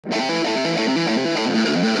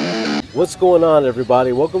What's going on,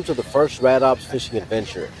 everybody? Welcome to the first Rad Ops fishing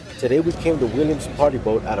adventure. Today we came to Williams Party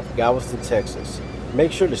Boat out of Galveston, Texas.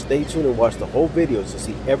 Make sure to stay tuned and watch the whole video to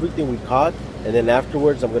see everything we caught, and then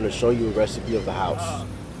afterwards I'm going to show you a recipe of the house.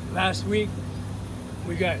 Last week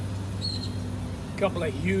we got a couple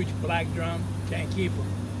of huge black drum. Can't keep them,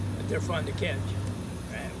 but they're fun to catch.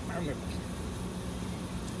 And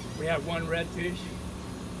we had one redfish,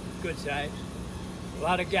 good size, a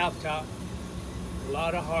lot of gap top, a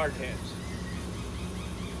lot of hard heads.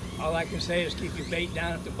 All I can say is keep your bait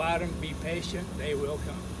down at the bottom, be patient, they will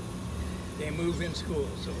come. They move in school,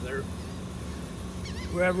 so they're,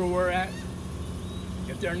 wherever we're at,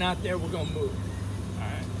 if they're not there, we're gonna move, all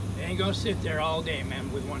right? They ain't gonna sit there all day,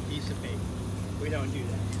 man, with one piece of bait. We don't do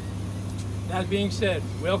that. That being said,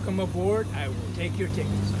 welcome aboard. I will take your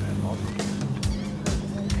tickets.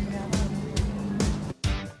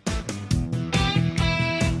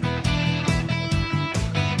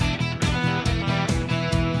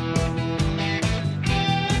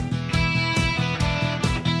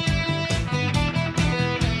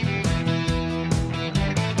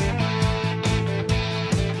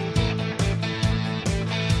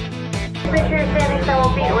 Make sure you're standing several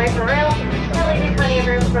feet away from the rail. That leaves you plenty of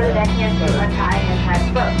room for the deckhand to untie and tie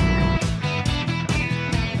the boat.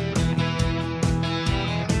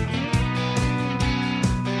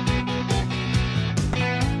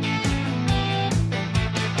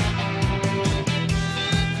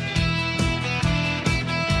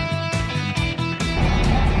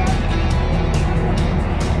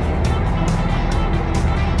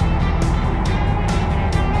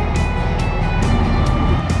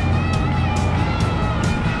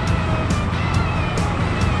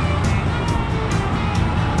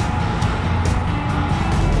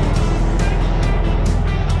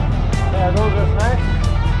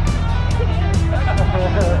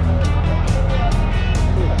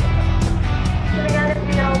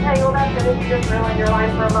 Just reel in your line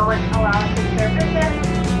for a moment, allow us to share fish in,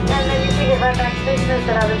 and then you can get right back to business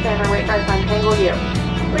and other than wait for us to untangle you.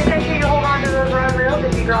 Please make sure you hold on to those rod reels.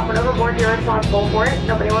 If you drop it overboard, you're responsible for it.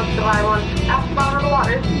 Nobody wants to buy one at the bottom of the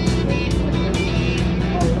water.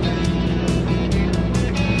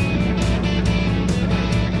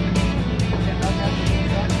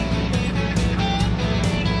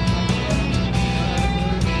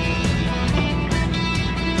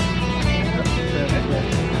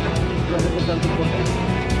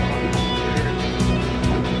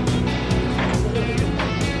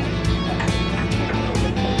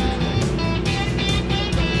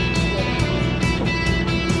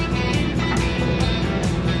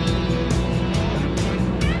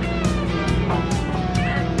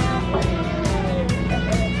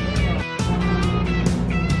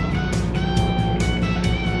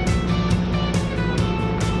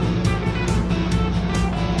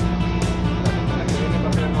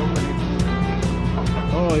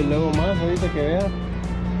 Y luego más ahorita que vea.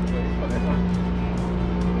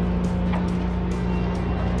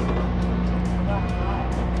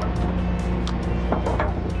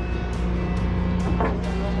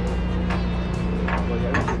 Pues ya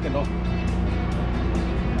dices que no.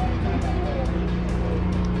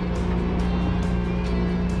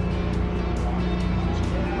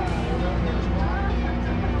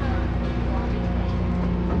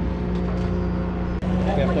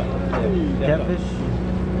 Catfish.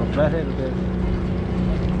 Flathead or big?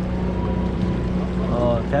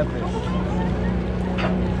 Oh, catfish.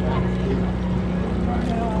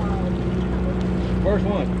 First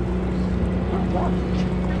one.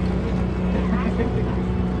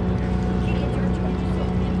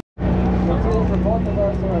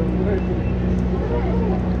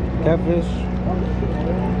 Catfish.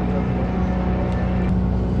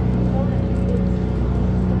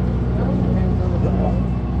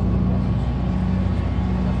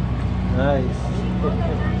 Nice.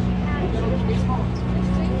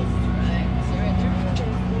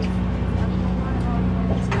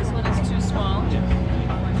 This one is too small.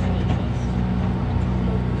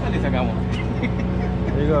 At least I got one.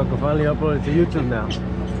 There you go. I can finally upload it to YouTube now.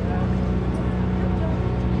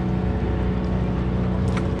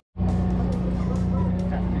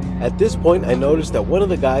 At this point, I noticed that one of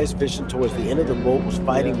the guys fishing towards the end of the boat was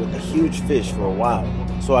fighting with a huge fish for a while.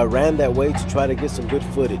 So I ran that way to try to get some good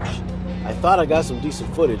footage. I thought I got some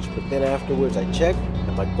decent footage, but then afterwards I checked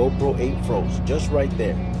and my GoPro 8 froze just right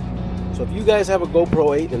there. So if you guys have a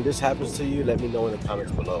GoPro 8 and this happens to you, let me know in the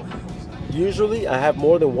comments below. Usually I have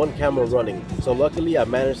more than one camera running, so luckily I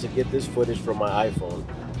managed to get this footage from my iPhone.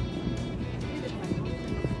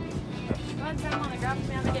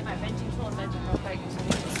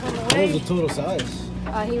 What was the total size?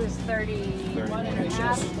 He was 31 and a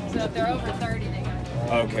half. So if they're over 30, they got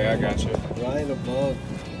it. Okay, I got you. Right above.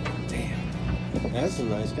 Damn. That's a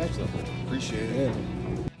nice catch though. Appreciate it.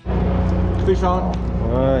 Yeah. Fish on.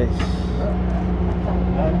 Nice.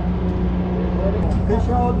 Fish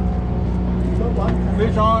on.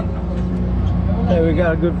 Fish on. Hey, we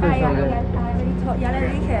got a good fish on I there. already told you. I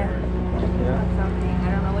already here. Yeah. Something.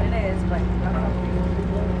 I don't know what it is, but.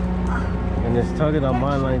 And it's tugging on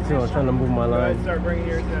my line too. I'm trying to move my line. Start bringing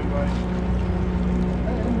yours in, buddy.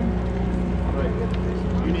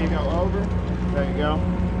 You need to go over. There you go.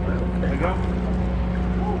 There you go.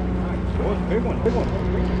 Oh, big one, big one.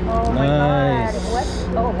 Oh my Nice. God. What?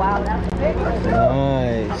 Oh wow, that's a big one.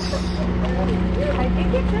 Nice. I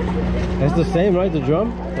think it's this. That's the same, right? The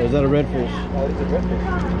drum? Or is that a redfish? It's a redfish.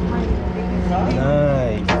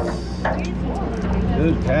 Nice.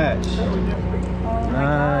 Good catch.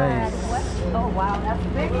 Nice. Oh wow, that's a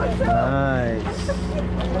big one. Nice.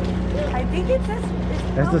 I think it's this.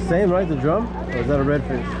 That's the same, right? The drum? Or is that a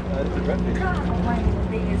redfish? It's a redfish.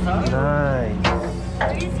 Nice.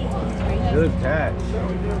 Good catch.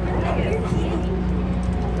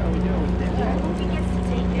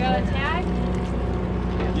 You got a tag?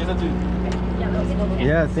 Yes, I do.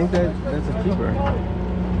 Yeah, I think that's a keeper.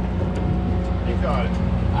 You got it.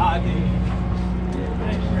 I did.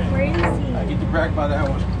 Where is he? I get the crack by that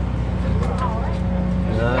one.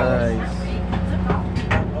 Nice.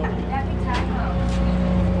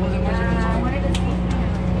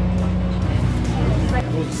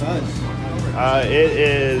 What's the size? It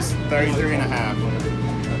is 33 and a half.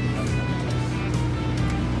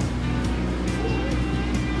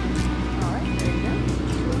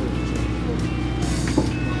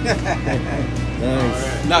 Nice.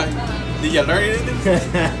 No, did you learn anything?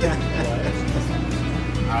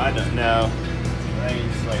 I don't know. I think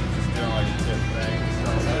he's like just doing like a tip thing.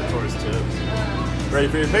 Towards tips. Ready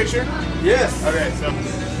for your picture? Yes. Okay, so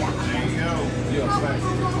there you go.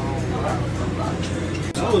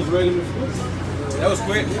 That was regular fish. That was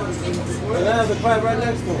quick. And I have the pipe right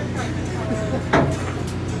next to him.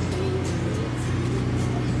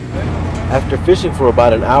 After fishing for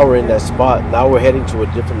about an hour in that spot, now we're heading to a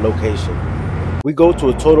different location. We go to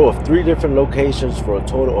a total of 3 different locations for a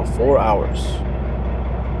total of 4 hours.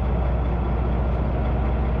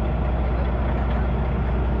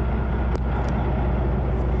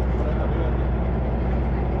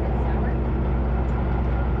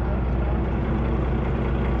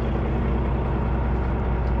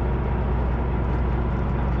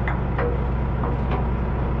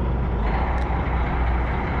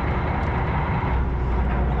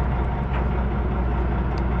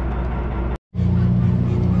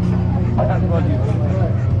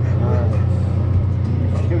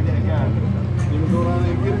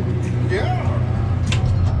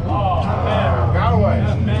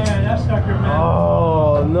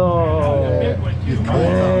 Oh no!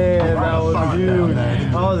 Man, that was huge. I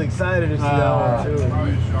was excited to see that one too.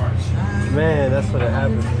 Man, that's what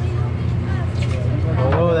happened.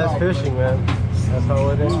 Oh, that's fishing, man. That's how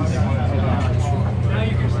it is. Now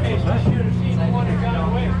you can say, I should have seen the one that got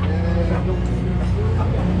away.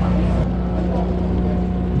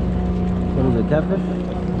 What is it, catfish?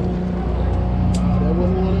 That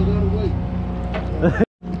wasn't one that got away.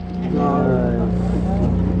 Nice.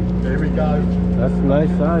 There we go. That's a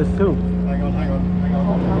nice size too. Hang on, hang on, hang on.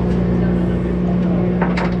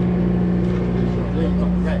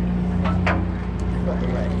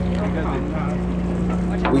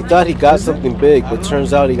 We thought he got something big, but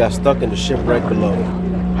turns out he got stuck in the shipwreck below.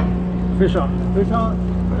 Fish on. Fish on.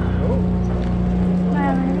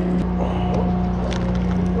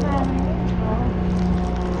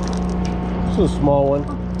 This is a small one.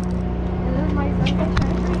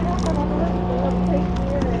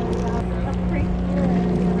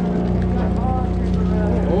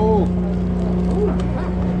 Oh.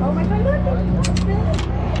 Oh my God, look!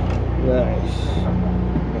 Nice.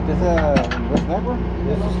 ¿Este es un snapper?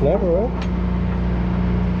 This is a snapper, right?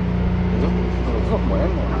 Eso es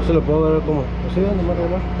bueno. Se lo puedo ver como. ¿Así dónde más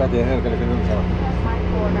regular? Espérate, déjame que le quede un chavo.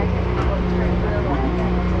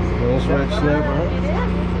 Nice red snapper, huh?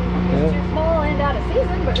 Yeah. Small and out of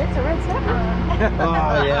season, but it's a red snapper.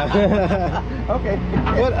 Oh yeah. Okay.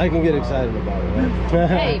 But I can get excited about it, right?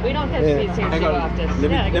 Hey, we don't catch these here too often.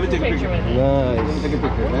 Get a picture with it. Let me Nice. take a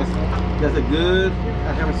picture. That's a good.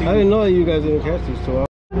 I haven't seen. I didn't know that you guys didn't catch these 12 hours.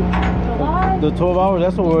 The 12 hours,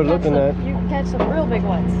 that's what we're looking at. You can catch some real big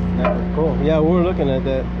ones. Cool. Yeah, we're looking at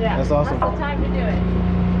that. Yeah, That's awesome. That's the time to do it.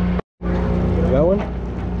 You got one?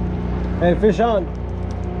 Hey, fish on.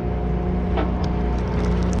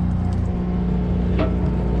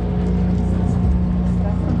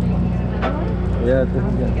 Yeah.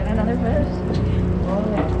 You get another fish.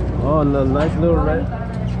 Oh, no, nice little red.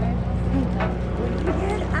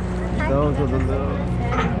 Those are the little.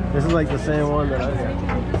 This is like the same one that I got.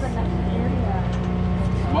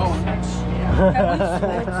 Small one.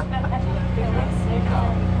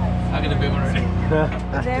 I got a big one already.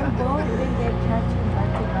 They're both didn't get catching back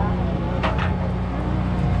to back.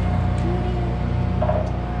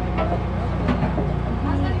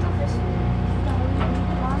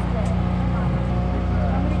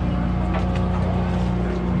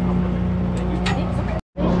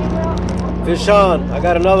 Fish on, I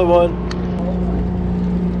got another one.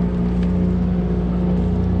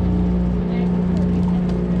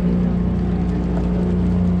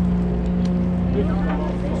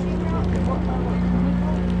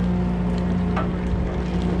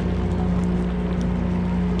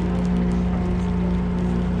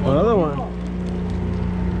 Another one.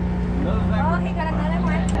 Oh, he got another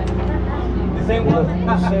one. The same one?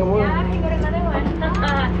 The same one. Yeah, he got another one.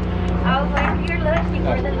 I was like, you're lucky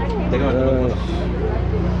more than lucky.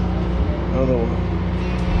 Another one.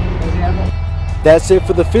 That's it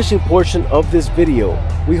for the fishing portion of this video.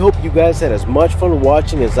 We hope you guys had as much fun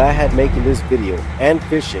watching as I had making this video and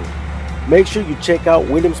fishing. Make sure you check out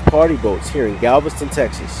Williams Party Boats here in Galveston,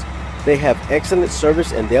 Texas. They have excellent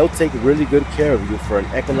service and they'll take really good care of you for an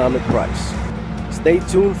economic price. Stay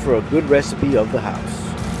tuned for a good recipe of the house.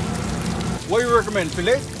 What do you recommend,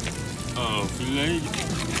 filet? Filet.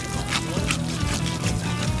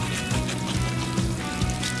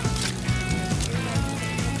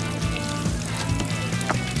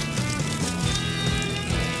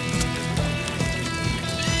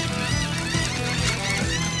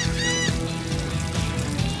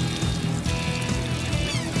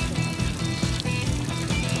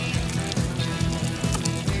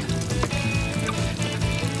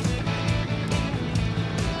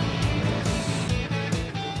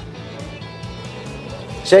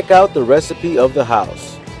 Check out the recipe of the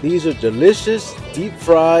house. These are delicious,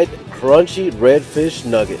 deep-fried, crunchy redfish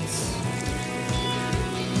nuggets.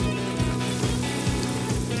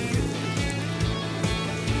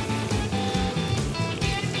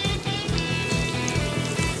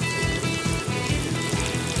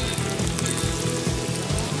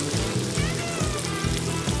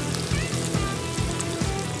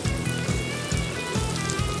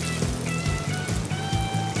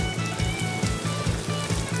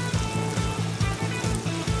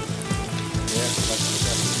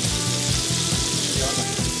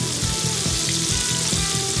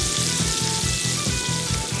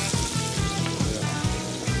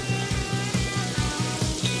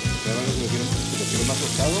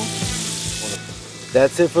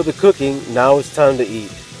 That's it for the cooking. Now it's time to eat.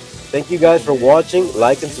 Thank you guys for watching.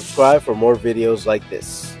 Like and subscribe for more videos like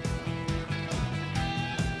this.